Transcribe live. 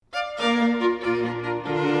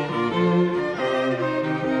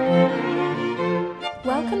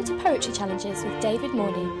Poetry Challenges with David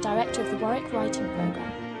Morley, Director of the Warwick Writing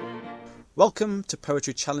Programme. Welcome to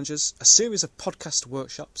Poetry Challenges, a series of podcast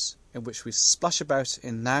workshops in which we splash about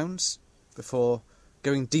in nouns before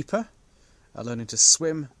going deeper and learning to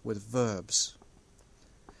swim with verbs.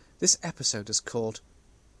 This episode is called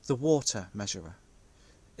The Water Measurer.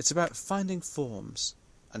 It's about finding forms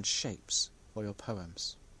and shapes for your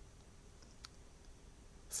poems.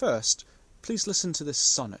 First, please listen to this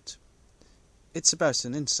sonnet. It's about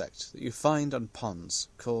an insect that you find on ponds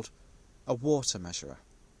called a water measurer.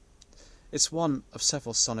 It's one of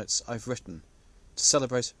several sonnets I've written to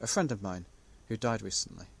celebrate a friend of mine who died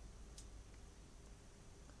recently.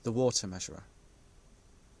 The water measurer.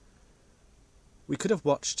 We could have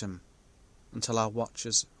watched him until our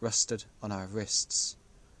watches rusted on our wrists,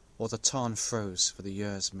 or the tarn froze for the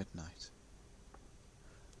year's midnight.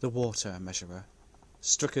 The water measurer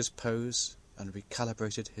struck his pose and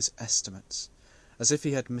recalibrated his estimates, as if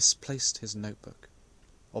he had misplaced his notebook,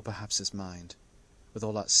 or perhaps his mind, with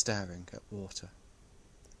all that staring at water.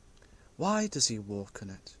 Why does he walk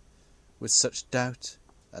on it, with such doubt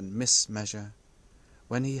and mismeasure,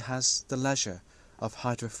 when he has the leisure of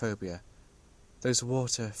hydrophobia, those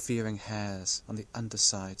water-fearing hairs on the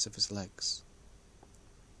undersides of his legs?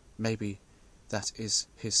 Maybe that is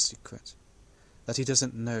his secret, that he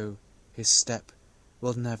doesn't know his step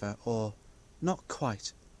will never, or not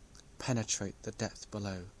quite, penetrate the depth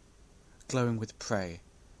below, glowing with prey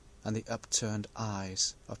and the upturned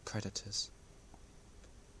eyes of predators.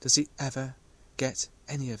 Does he ever get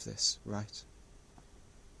any of this right?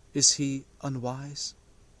 Is he unwise?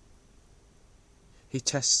 He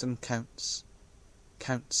tests and counts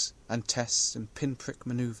and tests in pinprick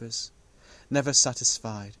manoeuvres, never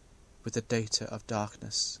satisfied with the data of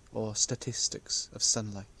darkness or statistics of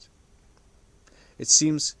sunlight. It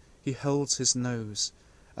seems he holds his nose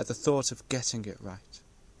at the thought of getting it right,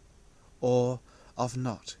 or of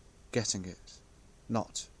not getting it,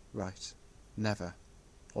 not right, never,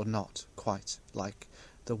 or not quite like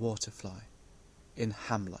the waterfly in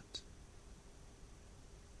Hamlet.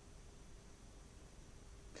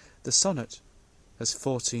 The sonnet has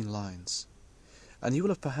 14 lines, and you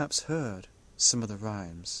will have perhaps heard some of the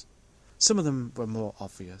rhymes. Some of them were more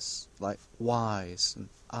obvious, like wise and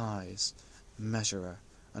eyes, measurer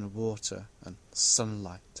and water and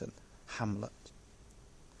sunlight and Hamlet.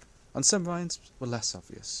 And some rhymes were less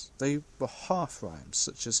obvious. They were half rhymes,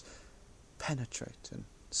 such as penetrate and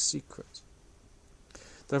secret.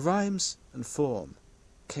 The rhymes and form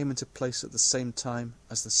came into place at the same time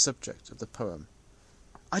as the subject of the poem.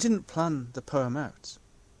 I didn't plan the poem out.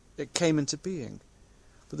 It came into being,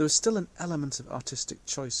 but there was still an element of artistic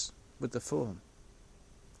choice with the form.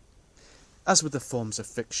 As with the forms of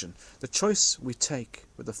fiction, the choice we take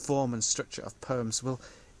with the form and structure of poems will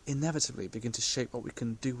inevitably begin to shape what we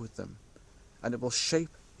can do with them, and it will shape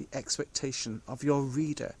the expectation of your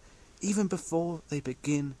reader even before they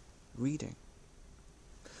begin reading.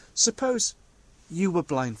 Suppose you were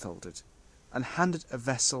blindfolded and handed a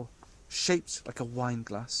vessel shaped like a wine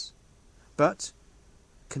glass, but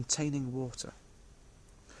containing water.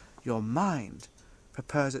 Your mind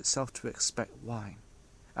prepares itself to expect wine,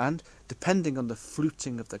 and, depending on the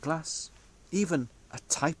fluting of the glass, even a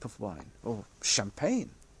type of wine, or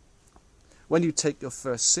champagne. When you take your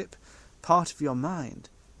first sip, part of your mind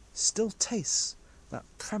still tastes that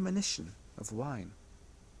premonition of wine.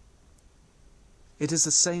 It is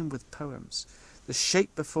the same with poems. The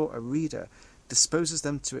shape before a reader disposes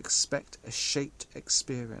them to expect a shaped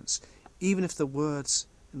experience, even if the words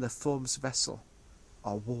in the form's vessel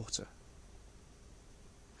are water.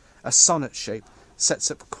 A sonnet shape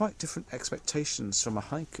sets up quite different expectations from a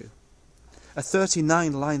haiku. A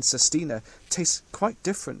 39-line sestina tastes quite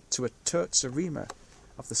different to a terza rima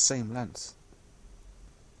of the same length.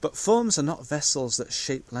 But forms are not vessels that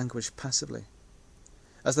shape language passively.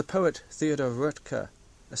 As the poet Theodor Roethke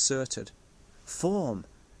asserted, form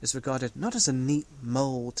is regarded not as a neat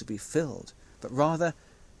mould to be filled, but rather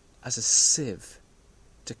as a sieve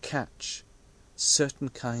to catch certain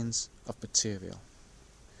kinds of material.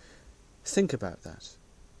 Think about that.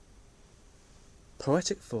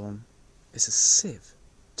 Poetic form is a sieve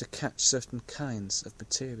to catch certain kinds of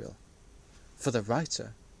material. For the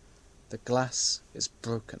writer, the glass is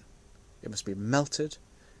broken. It must be melted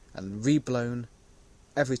and reblown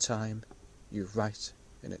every time you write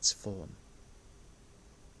in its form.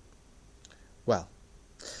 Well,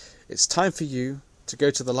 it's time for you to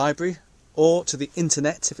go to the library or to the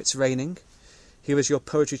internet if it's raining. Here is your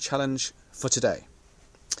poetry challenge for today.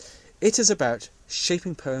 It is about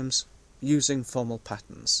shaping poems using formal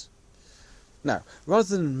patterns. Now,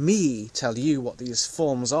 rather than me tell you what these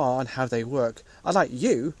forms are and how they work, I'd like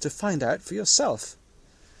you to find out for yourself.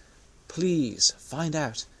 Please find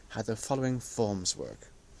out how the following forms work: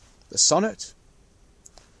 the sonnet,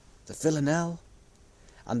 the villanelle,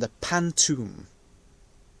 and the pantoum.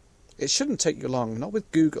 It shouldn't take you long, not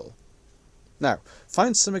with Google. Now,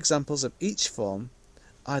 find some examples of each form,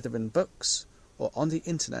 either in books or on the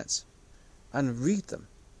internet, and read them.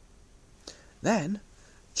 Then,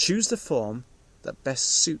 choose the form that best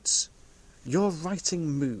suits your writing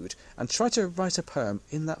mood and try to write a poem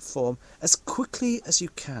in that form as quickly as you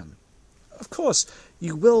can. Of course,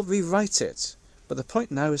 you will rewrite it, but the point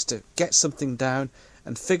now is to get something down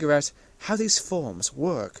and figure out how these forms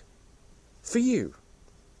work for you.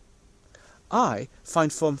 I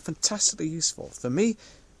find form fantastically useful. For me,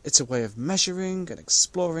 it's a way of measuring and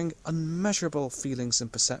exploring unmeasurable feelings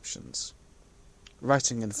and perceptions.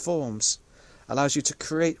 Writing in forms allows you to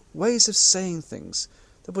create ways of saying things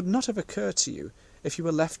that would not have occurred to you if you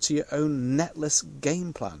were left to your own netless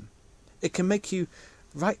game plan. It can make you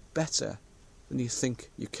write better than you think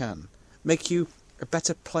you can, make you a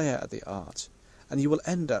better player at the art, and you will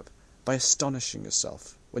end up by astonishing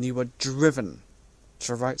yourself when you are driven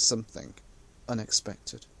to write something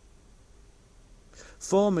unexpected.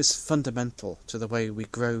 Form is fundamental to the way we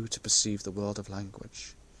grow to perceive the world of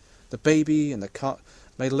language. The baby in the cot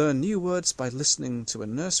may learn new words by listening to a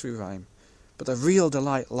nursery rhyme, but the real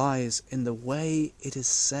delight lies in the way it is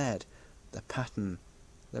said, the pattern,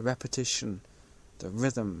 the repetition, the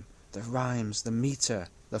rhythm, the rhymes, the metre,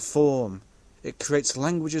 the form. It creates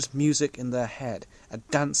language's music in their head, a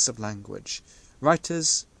dance of language.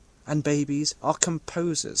 Writers and babies are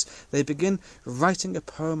composers. They begin writing a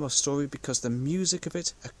poem or story because the music of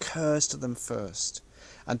it occurs to them first,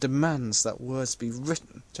 and demands that words be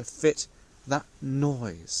written to fit that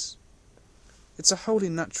noise. It's a wholly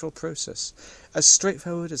natural process, as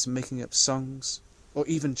straightforward as making up songs or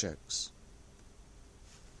even jokes.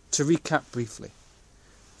 To recap briefly,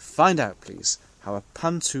 find out, please, how a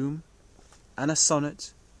pantoum and a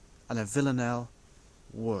sonnet and a villanelle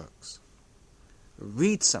works.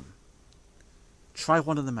 Read some. Try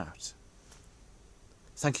one of them out.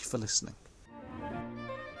 Thank you for listening.